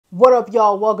What up,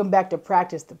 y'all? Welcome back to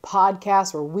Practice the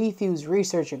Podcast, where we fuse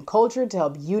research and culture to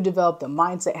help you develop the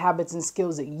mindset, habits, and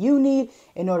skills that you need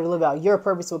in order to live out your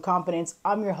purpose with confidence.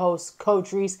 I'm your host,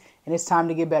 Coach Rees, and it's time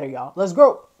to get better, y'all. Let's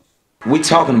go. We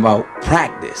talking about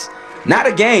practice. Not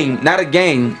a game.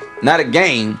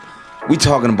 We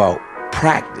talking about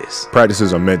practice.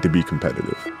 Practices are meant to be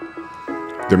competitive.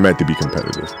 They're meant to be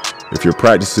competitive. If your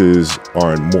practices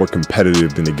aren't more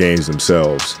competitive than the games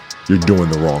themselves, you're doing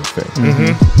the wrong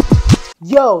thing.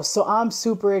 Yo, so I'm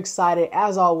super excited,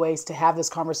 as always, to have this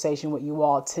conversation with you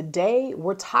all. Today,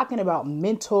 we're talking about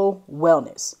mental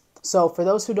wellness. So for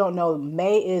those who don't know,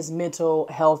 May is Mental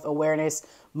Health Awareness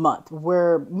Month,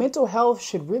 where mental health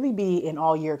should really be an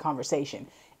all-year conversation.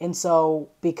 And so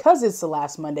because it's the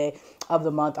last Monday of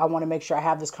the month, I want to make sure I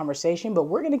have this conversation, but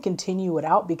we're going to continue it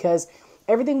out because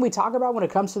everything we talk about when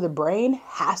it comes to the brain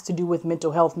has to do with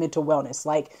mental health, mental wellness.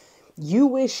 Like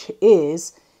YOU-ISH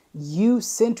is you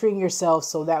centering yourself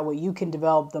so that way you can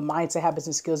develop the mindset, habits,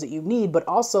 and skills that you need, but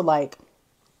also like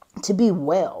to be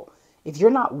well. If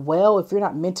you're not well, if you're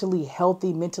not mentally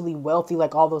healthy, mentally wealthy,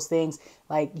 like all those things,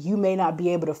 like you may not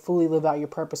be able to fully live out your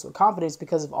purpose with confidence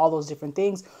because of all those different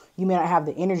things. You may not have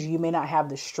the energy, you may not have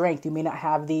the strength, you may not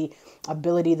have the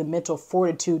ability, the mental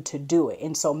fortitude to do it.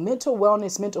 And so mental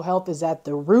wellness, mental health is at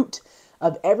the root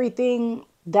of everything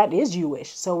that is YOU-ISH.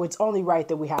 So it's only right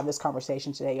that we have this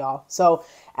conversation today, y'all. So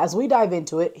as we dive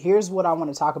into it, here's what I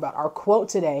want to talk about. Our quote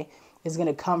today is going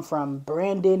to come from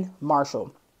Brandon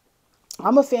Marshall.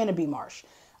 I'm a fan of B. Marsh.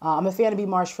 I'm a fan of B.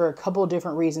 Marsh for a couple of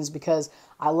different reasons because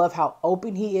I love how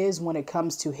open he is when it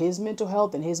comes to his mental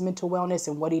health and his mental wellness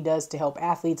and what he does to help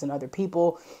athletes and other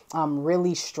people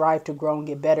really strive to grow and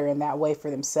get better in that way for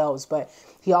themselves. But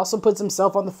he also puts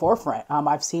himself on the forefront.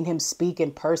 I've seen him speak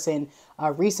in person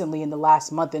recently in the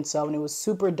last month and so, and it was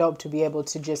super dope to be able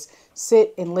to just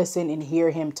sit and listen and hear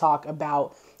him talk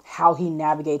about how he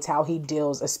navigates, how he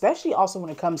deals, especially also when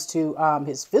it comes to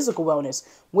his physical wellness,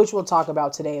 which we'll talk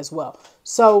about today as well.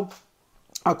 So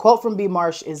a quote from B.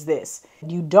 Marsh is this: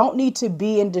 you don't need to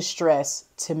be in distress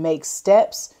to make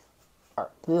steps.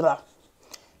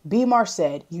 B. Marsh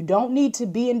said, you don't need to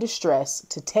be in distress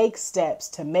to take steps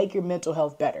to make your mental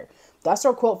health better. That's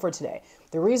our quote for today.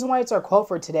 The reason why it's our quote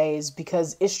for today is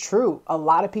because it's true. A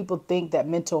lot of people think that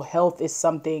mental health is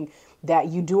something that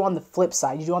you do on the flip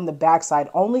side, you do on the backside,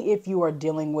 only if you are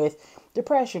dealing with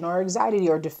depression or anxiety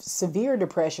or severe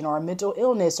depression or a mental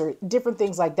illness or different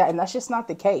things like that. And that's just not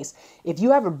the case. If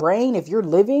you have a brain, if you're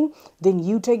living, then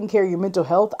you taking care of your mental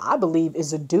health, I believe,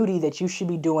 is a duty that you should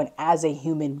be doing as a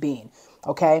human being.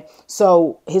 Okay.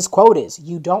 So his quote is,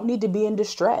 you don't need to be in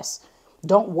distress.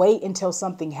 Don't wait until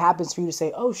something happens for you to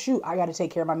say, oh, shoot, I got to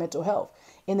take care of my mental health.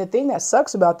 And the thing that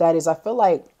sucks about that is I feel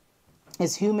like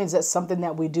as humans, that's something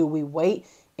that we do. We wait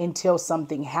until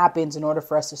something happens in order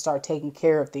for us to start taking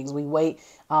care of things. We wait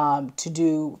to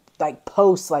do like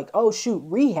posts like, oh, shoot,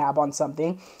 rehab on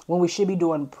something when we should be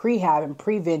doing prehab and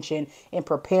prevention and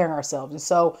preparing ourselves. And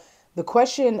so the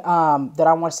question that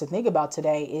I want us to think about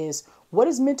today is, what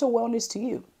is mental wellness to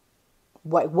you?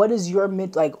 What is your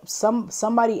like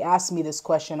somebody asked me this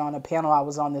question on a panel I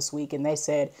was on this week, and they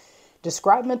said,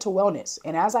 describe mental wellness.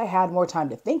 And as I had more time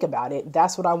to think about it,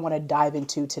 that's what I want to dive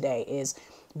into today, is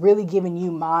really giving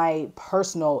you my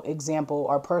personal example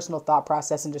or personal thought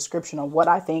process and description on what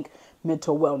I think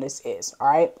mental wellness is. All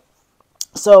right.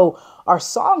 So our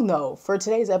song, though, for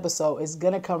today's episode is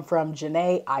going to come from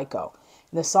Jhené Aiko.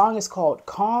 And the song is called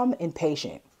Calm and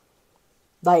Patient.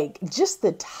 Like just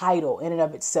the title in and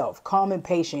of itself, Calm and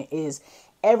Patient, is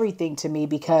everything to me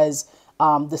because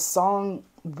the song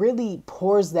really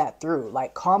pours that through.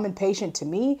 Like calm and patient to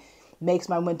me makes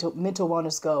my mental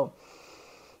wellness go,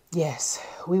 yes,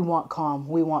 we want calm,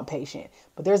 we want patient.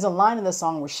 But there's a line in the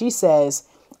song where she says,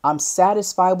 I'm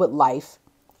satisfied with life.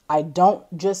 I don't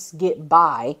just get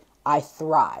by, I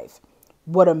thrive.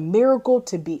 What a miracle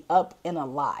to be up and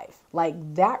alive. Like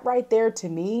that right there to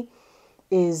me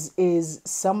is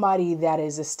somebody that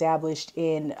is established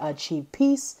in achieve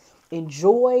peace, in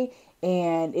joy,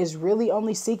 and is really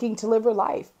only seeking to live her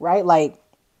life, right? Like,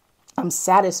 I'm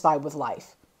satisfied with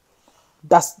life.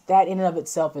 That in and of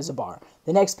itself is a bar.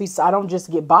 The next piece, I don't just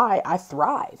get by, I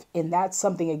thrive. And that's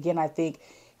something, again, I think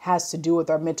has to do with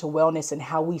our mental wellness and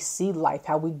how we see life,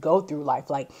 how we go through life.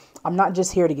 Like, I'm not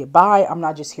just here to get by. I'm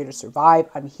not just here to survive.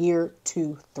 I'm here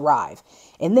to thrive.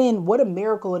 And then what a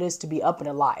miracle it is to be up and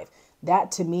alive.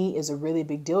 That to me is a really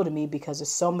big deal to me because of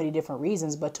so many different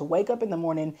reasons. But to wake up in the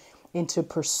morning and to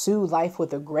pursue life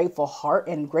with a grateful heart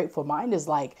and grateful mind is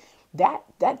like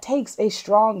that takes a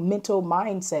strong mental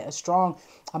mindset, a strong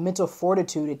mental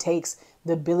fortitude. It takes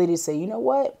the ability to say, you know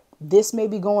what? this may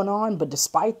be going on, but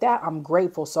despite that, I'm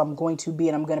grateful. So I'm going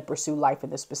to pursue life in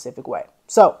this specific way.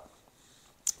 So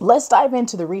let's dive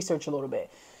into the research a little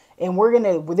bit. And we're going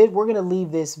to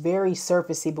leave this very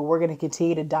surfacey, but we're going to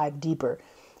continue to dive deeper.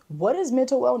 What is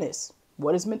mental wellness?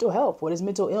 What is mental health? What is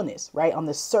mental illness, right? On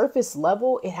the surface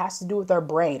level, it has to do with our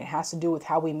brain. It has to do with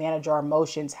how we manage our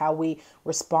emotions, how we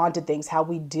respond to things, how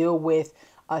we deal with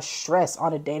stress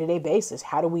on a day-to-day basis.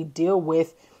 How do we deal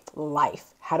with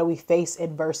life? How do we face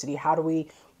adversity? How do we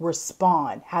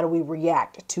respond? How do we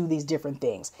react to these different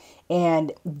things?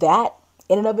 And that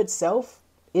in and of itself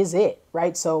is it,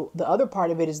 right? So the other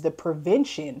part of it is the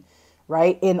prevention,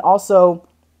 right? And also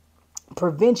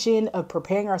prevention of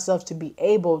preparing ourselves to be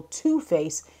able to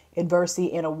face adversity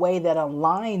in a way that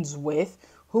aligns with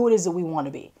who it is that we want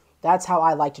to be. That's how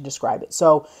I like to describe it.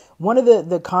 So one of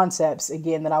the concepts,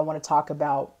 again, that I want to talk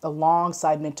about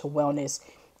alongside mental wellness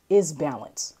is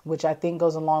balance, which I think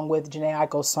goes along with Janae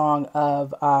Eiko's song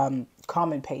of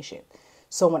Calm and Patient.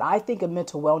 So when I think of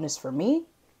mental wellness for me,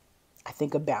 I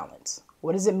think of balance.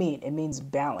 What does it mean? It means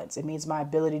balance. It means my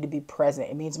ability to be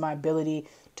present. It means my ability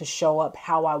to show up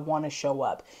how I want to show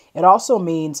up. It also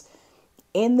means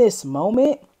in this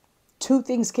moment, two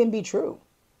things can be true.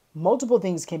 Multiple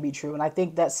things can be true. And I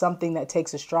think that's something that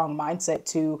takes a strong mindset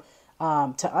to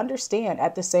understand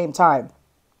at the same time.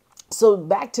 So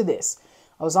back to this.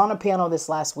 I was on a panel this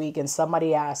last week and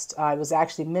somebody asked, it was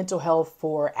actually mental health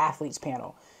for athletes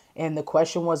panel. And the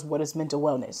question was, what is mental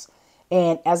wellness?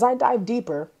 And as I dive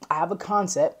deeper, I have a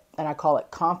concept and I call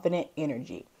it confident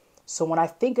energy. So when I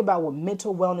think about what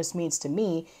mental wellness means to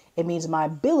me, it means my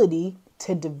ability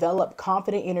to develop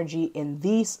confident energy in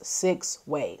these 6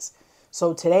 ways.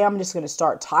 So today I'm just going to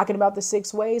start talking about the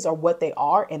 6 ways or what they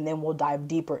are, and then we'll dive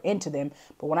deeper into them.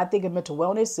 But when I think of mental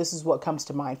wellness, this is what comes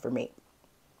to mind for me.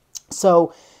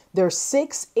 So there are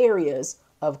 6 areas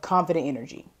of confident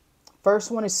energy.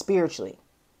 First one is spiritually.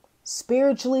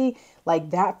 Spiritually,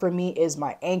 like that for me is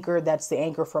my anchor. That's the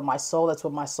anchor for my soul. That's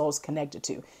what my soul is connected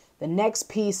to. The next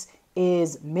piece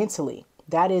is mentally.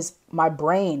 That is my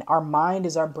brain. Our mind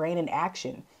is our brain in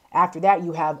action. After that,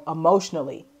 you have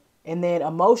emotionally. And then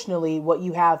emotionally, what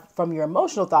you have from your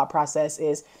emotional thought process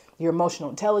is your emotional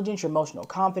intelligence, your emotional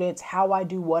confidence, how I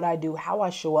do what I do, how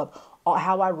I show up,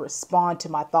 how I respond to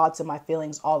my thoughts and my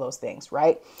feelings, all those things,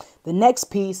 right? The next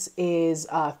piece is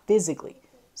physically.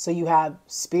 So you have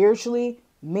spiritually,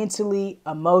 mentally,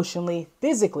 emotionally,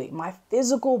 physically. My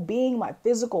physical being, my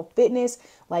physical fitness,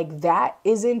 like that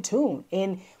is in tune.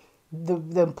 And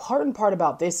the important part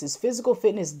about this is physical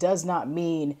fitness does not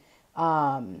mean,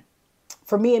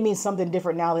 for me, it means something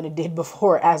different now than it did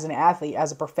before as an athlete,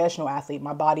 as a professional athlete.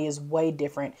 My body is way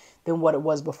different than what it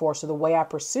was before. So the way I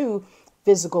pursue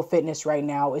physical fitness right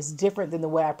now is different than the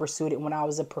way I pursued it when I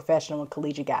was a professional and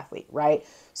collegiate athlete, right?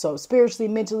 So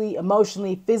spiritually, mentally,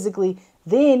 emotionally, physically,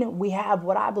 then we have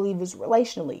what I believe is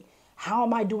relationally. How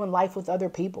am I doing life with other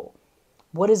people?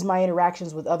 What is my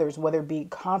interactions with others, whether it be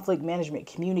conflict management,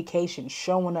 communication,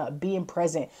 showing up, being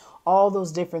present, all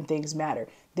those different things matter.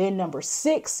 Then number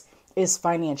 6 is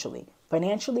financially.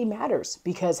 Financially matters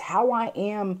because how I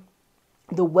am,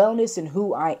 the wellness and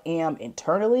who I am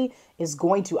internally is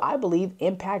going to, I believe,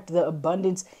 impact the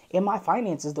abundance in my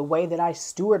finances, the way that I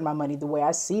steward my money, the way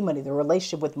I see money, the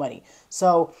relationship with money.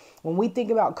 So when we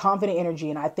think about confident energy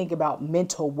and I think about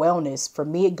mental wellness, for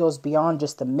me, it goes beyond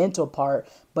just the mental part,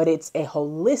 but it's a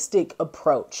holistic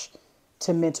approach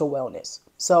to mental wellness.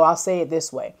 So I'll say it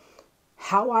this way.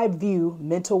 How I view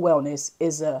mental wellness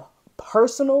is a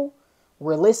personal,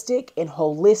 realistic, and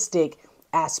holistic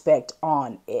aspect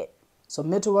on it. So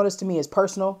mental wellness to me is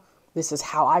personal. This is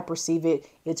how I perceive it.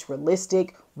 It's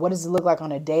realistic. What does it look like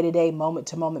on a day-to-day,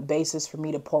 moment-to-moment basis for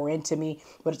me to pour into me?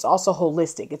 But it's also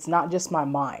holistic. It's not just my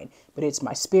mind, but it's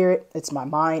my spirit, it's my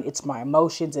mind, it's my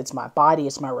emotions, it's my body,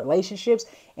 it's my relationships,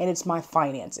 and it's my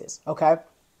finances, okay?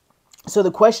 So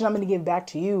the question I'm going to give back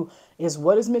to you is,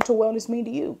 what does mental wellness mean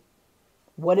to you?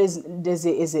 Is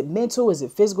it mental? Is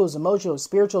it physical? Is it emotional? Is it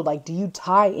spiritual? Like, do you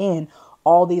tie in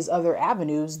all these other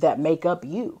avenues that make up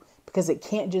you? Because it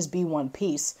can't just be one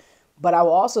piece. But I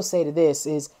will also say to this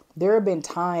is there have been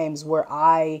times where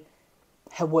I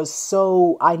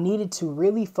needed to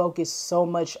really focus so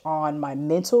much on my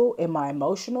mental and my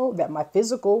emotional that my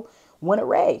physical went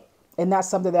array. And that's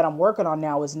something that I'm working on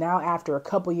now is now after a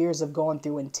couple years of going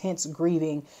through intense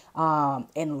grieving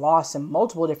and loss in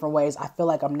multiple different ways, I feel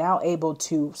like I'm now able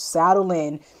to saddle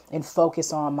in and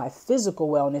focus on my physical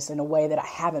wellness in a way that I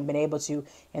haven't been able to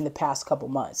in the past couple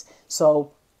months.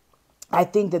 So I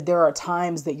think that there are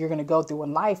times that you're going to go through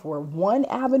in life where one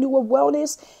avenue of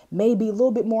wellness may be a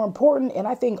little bit more important. And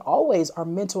I think always our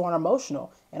mental and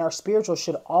emotional and our spiritual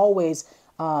should always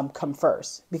come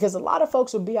first. Because a lot of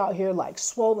folks will be out here like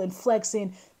swollen,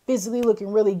 flexing, physically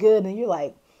looking really good. And you're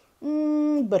like,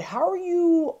 but how are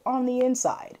you on the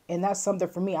inside? And that's something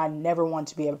for me I never want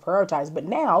to be able to prioritize. But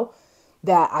now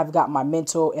that I've got my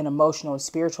mental and emotional and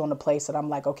spiritual in a place that I'm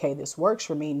like, okay, this works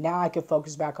for me. Now I can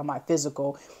focus back on my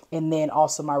physical and then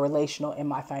also my relational and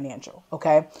my financial.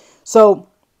 Okay. So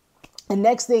the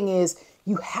next thing is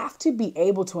you have to be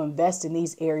able to invest in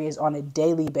these areas on a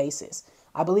daily basis.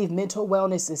 I believe mental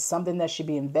wellness is something that should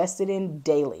be invested in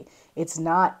daily. It's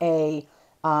not a,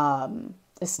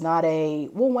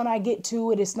 well, when I get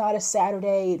to it, it's not a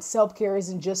Saturday. Self-care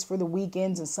isn't just for the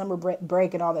weekends and summer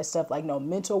break and all that stuff. Like, no,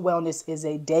 mental wellness is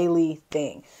a daily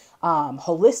thing.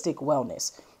 Holistic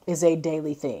wellness is a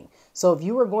daily thing. So if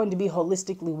you are going to be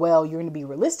holistically well, you're going to be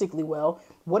realistically well.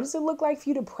 What does it look like for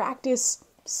you to practice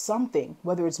something,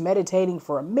 whether it's meditating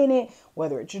for a minute,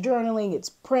 whether it's journaling, it's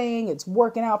praying, it's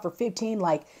working out for 15,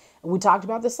 like we talked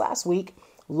about this last week.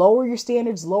 Lower your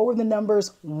standards, lower the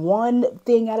numbers, one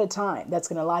thing at a time. That's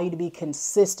going to allow you to be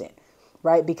consistent,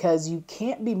 right? Because you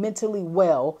can't be mentally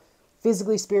well,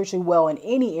 physically, spiritually well in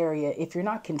any area if you're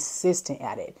not consistent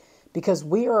at it. Because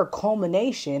we are a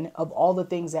culmination of all the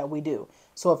things that we do.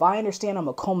 So if I understand I'm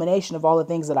a culmination of all the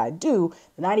things that I do,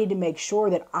 then I need to make sure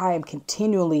that I am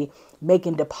continually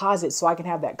making deposits so I can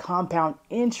have that compound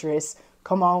interest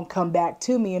come back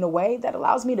to me in a way that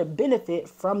allows me to benefit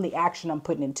from the action I'm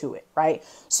putting into it, right?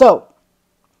 So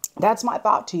that's my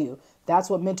thought to you. That's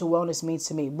what mental wellness means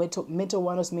to me. Mental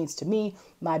wellness means to me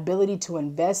my ability to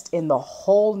invest in the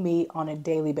whole me on a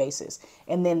daily basis.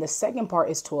 And then the second part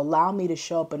is to allow me to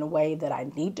show up in a way that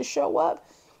I need to show up,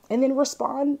 and then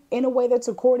respond in a way that's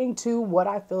according to what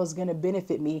I feel is going to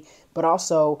benefit me, but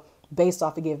also based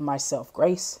off of giving myself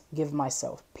grace, giving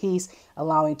myself peace,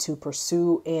 allowing to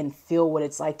pursue and feel what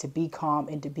it's like to be calm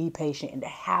and to be patient and to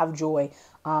have joy,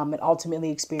 and ultimately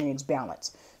experience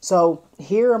balance. So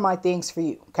here are my things for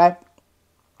you. Okay.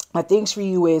 My things for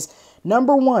you is,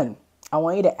 number one, I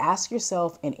want you to ask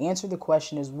yourself and answer the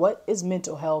question is, what is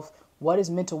mental health? What does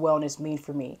mental wellness mean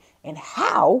for me? And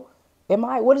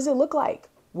what does it look like?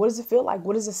 What does it feel like?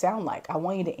 What does it sound like? I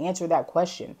want you to answer that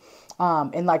question.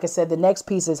 And like I said, the next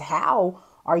piece is, how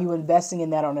are you investing in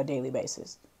that on a daily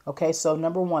basis? Okay, so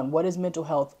number one, what does mental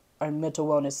health or mental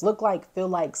wellness look like, feel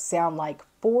like, sound like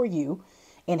for you?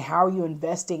 And how are you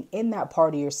investing in that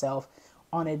part of yourself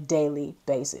on a daily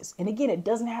basis? And again, it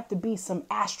doesn't have to be some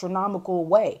astronomical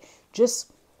way.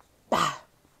 Just,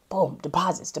 boom,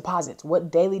 deposits.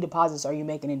 What daily deposits are you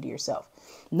making into yourself?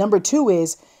 Number two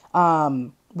is,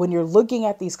 when you're looking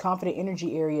at these confident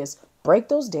energy areas, break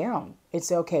those down and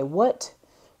say, okay, what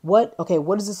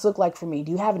does this look like for me?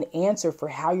 Do you have an answer for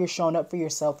how you're showing up for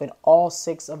yourself in all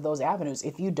 6 of those avenues?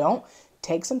 If you don't,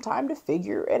 take some time to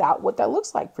figure it out, what that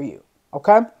looks like for you.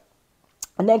 Okay.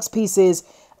 The next piece is,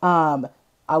 I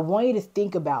want you to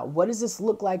think about, what does this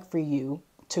look like for you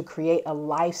to create a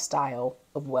lifestyle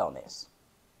of wellness?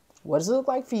 What does it look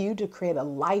like for you to create a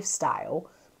lifestyle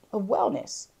of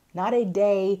wellness? Not a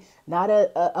day, not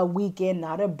a weekend,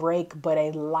 not a break, but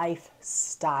a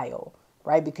lifestyle,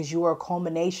 right? Because you are a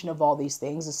culmination of all these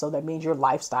things. And so that means your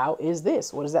lifestyle is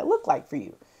this. What does that look like for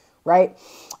you, right?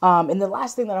 And the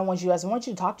last thing that I want you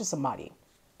to talk to somebody.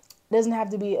 It doesn't have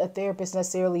to be a therapist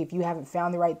necessarily if you haven't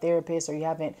found the right therapist, or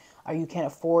you can't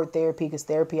afford therapy, because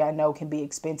therapy, I know, can be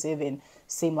expensive and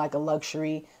seem like a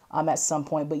luxury at some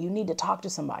point, but you need to talk to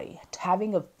somebody.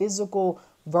 Having a physical,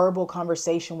 verbal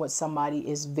conversation with somebody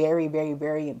is very, very,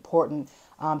 very important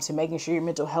to making sure your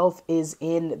mental health is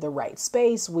in the right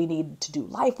space. We need to do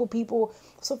life with people.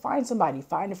 So find somebody,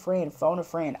 find a friend, phone a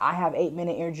friend. I have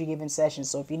 8-minute energy giving sessions.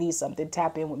 So if you need something,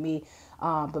 tap in with me.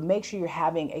 But make sure you're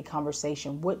having a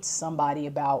conversation with somebody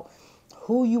about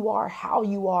who you are, how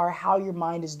your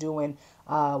mind is doing,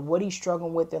 what he's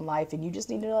struggling with in life. And you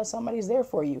just need to know that somebody's there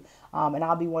for you. And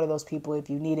I'll be one of those people if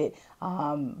you need it.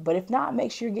 But if not,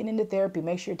 make sure you're getting into therapy.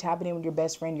 Make sure you're tapping in with your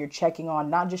best friend. You're checking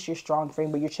on not just your strong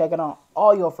friend, but you're checking on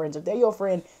all your friends. If they're your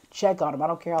friend, check on them. I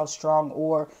don't care how strong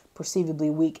or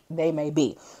perceivably weak they may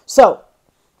be. So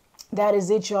that is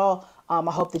it, y'all. I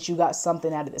hope that you got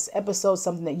something out of this episode,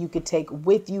 something that you could take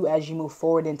with you as you move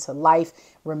forward into life.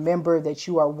 Remember that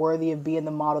you are worthy of being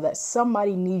the model that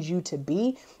somebody needs you to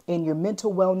be. And your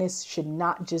mental wellness should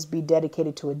not just be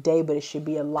dedicated to a day, but it should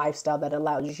be a lifestyle that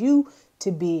allows you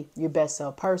to be your best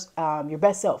self. I'm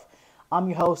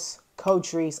your host,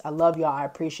 Coach Rees. I love y'all. I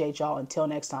appreciate y'all. Until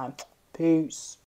next time, peace.